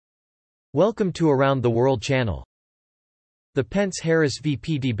Welcome to Around the World channel. The Pence-Harris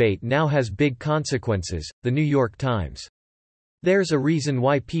V.P. debate now has big consequences, The New York Times. There's a reason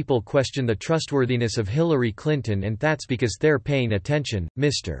why people question the trustworthiness of Hillary Clinton, and that's because they're paying attention,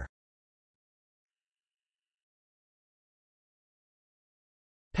 Mr.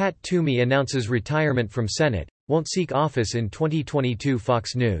 Pat Toomey announces retirement from Senate, won't seek office in 2022.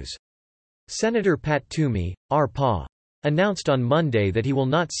 Fox News. Senator Pat Toomey, R.Pa. announced on Monday that he will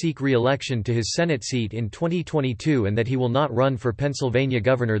not seek re-election to his Senate seat in 2022 and that he will not run for Pennsylvania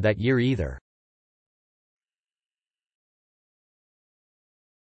governor that year either.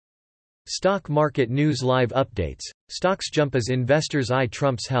 Stock market news live updates. Stocks jump as investors eye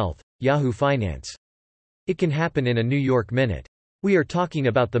Trump's health, Yahoo Finance. It can happen in a New York minute. We are talking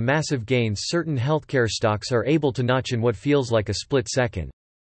about the massive gains certain healthcare stocks are able to notch in what feels like a split second.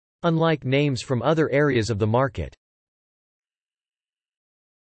 Unlike names from other areas of the market.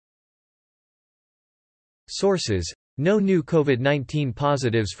 Sources: no new COVID-19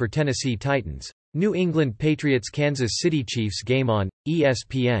 positives for Tennessee Titans. New England Patriots Kansas City Chiefs game on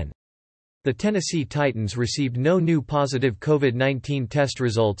ESPN. The Tennessee Titans received no new positive COVID-19 test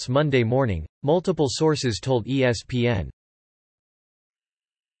results Monday morning, multiple sources told ESPN.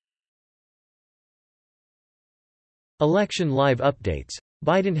 Election live updates.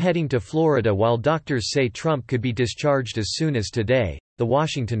 Biden heading to Florida while doctors say Trump could be discharged as soon as today, The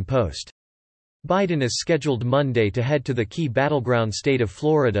Washington Post. Biden is scheduled Monday to head to the key battleground state of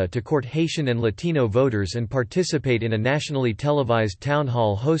Florida to court Haitian and Latino voters and participate in a nationally televised town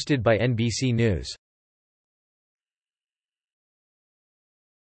hall hosted by NBC News.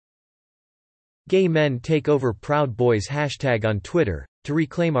 Gay men take over Proud Boys hashtag on Twitter, to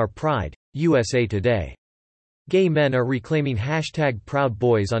reclaim our pride, USA Today. Gay men are reclaiming hashtag Proud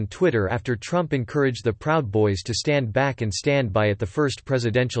Boys on Twitter after Trump encouraged the Proud Boys to stand back and stand by at the first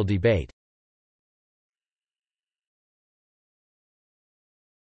presidential debate.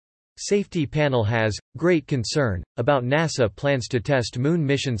 Safety panel has great concern about NASA plans to test moon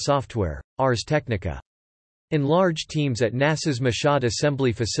mission software, Ars Technica. Enlarged teams at NASA's Mashhad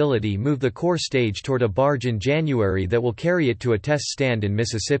assembly facility move the core stage toward a barge in January that will carry it to a test stand in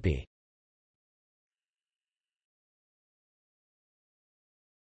Mississippi.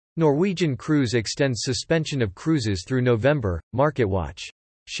 Norwegian cruise extends suspension of cruises through November, MarketWatch.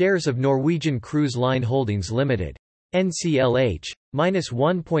 Shares of Norwegian Cruise Line Holdings Limited. NCLH,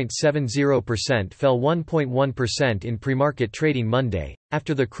 -1.70% fell 1.1% in pre-market trading Monday,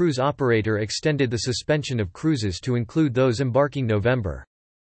 after the cruise operator extended the suspension of cruises to include those embarking November.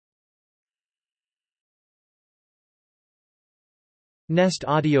 Nest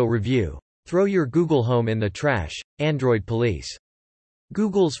Audio Review. Throw your Google Home in the trash, Android police.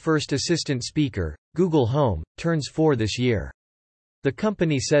 Google's first assistant speaker, Google Home, turns 4 this year. The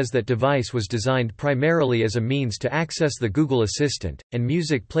company says that device was designed primarily as a means to access the Google Assistant, and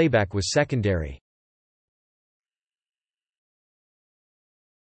music playback was secondary.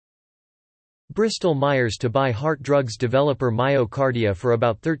 Bristol-Myers to buy heart drugs developer MyoKardia for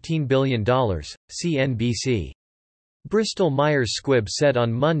about $13 billion, CNBC. Bristol-Myers Squibb said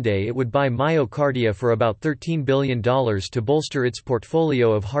on Monday it would buy MyoKardia for about $13 billion to bolster its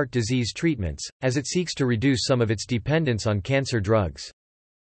portfolio of heart disease treatments, as it seeks to reduce some of its dependence on cancer drugs.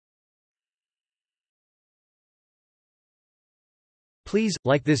 Please,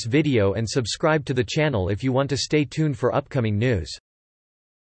 like this video and subscribe to the channel if you want to stay tuned for upcoming news.